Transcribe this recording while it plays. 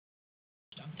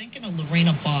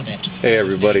Hey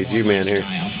everybody, G-Man here.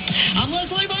 I'm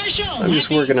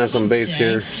just working on some baits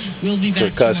here for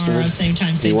a customer.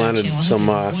 He wanted some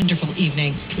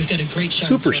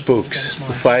Super Spooks,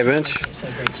 the 5-inch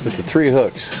with the 3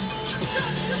 hooks.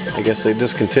 I guess they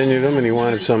discontinued them and he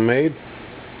wanted some made.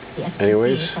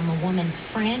 Anyways,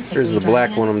 here's the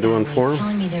black one I'm doing for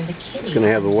him. It's going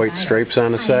to have the white stripes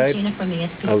on the side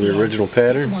of the original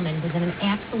pattern. And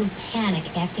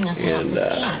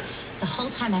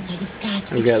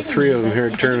I've got 3 of them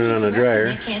here turning on a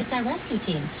dryer. I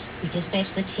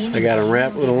got them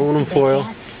wrapped with aluminum foil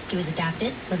and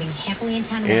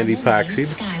epoxied.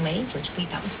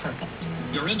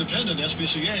 You're independent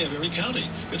SPCA of every county.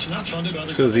 It's not funded on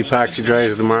the as soon as the epoxy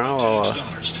dries tomorrow, I'll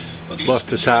buff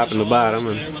the top and the bottom,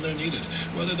 and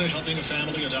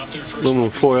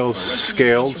aluminum foil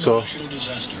scaled, so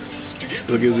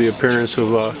it'll give the appearance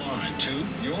of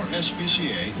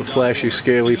the flashy,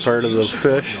 scaly part of the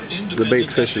fish, the bait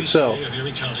fish itself.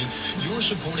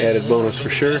 Added bonus for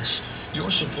sure.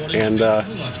 And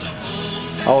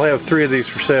I'll have 3 of these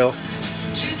for sale.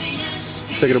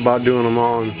 Thinking about doing them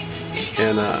all in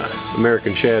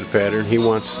American shad pattern. He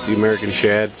wants the American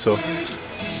shad, so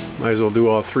might as well do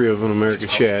all 3 of them American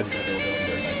shad.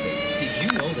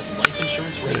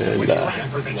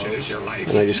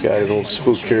 And I just got an old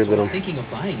spook here that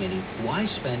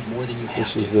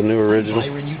this is the new original.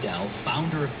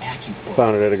 Found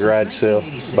it at a garage sale.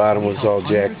 The bottom was all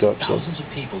jacked up, so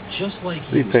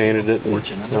repainted it,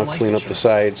 and I'll clean up the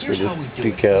sides where the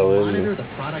decal is.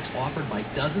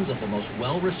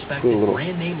 Put a little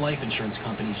red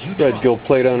gill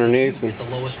plate underneath and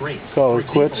call it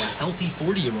quits.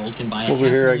 Over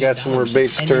here I got some more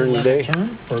baits turned today.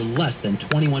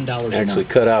 Actually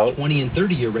cut out. 20 and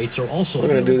 30-year rates are also. We're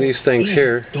going to do these things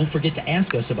here. Don't forget to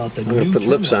ask us about the I'm going to put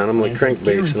lips on them like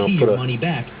crankbaits, and I'll put a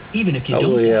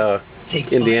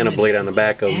Indiana blade on the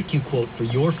back of them. AccuQuote for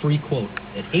your free quote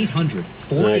at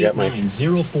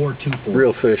 800-489-0424.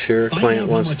 Real fish here. Client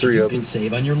wants 3 of them.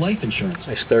 Save on your life insurance.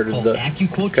 I started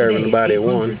carving the body of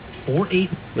one. I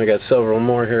got several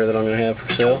more here that I'm going to have for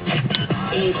sale.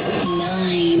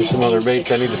 There's some other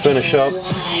baits I need to finish up.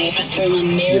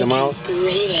 Get them out.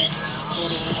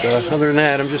 Other than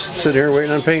that, I'm just sitting here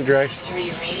waiting on paint dry.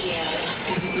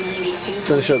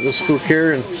 Finish up this spook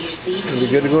here and it'll be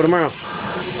good to go tomorrow.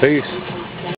 Peace.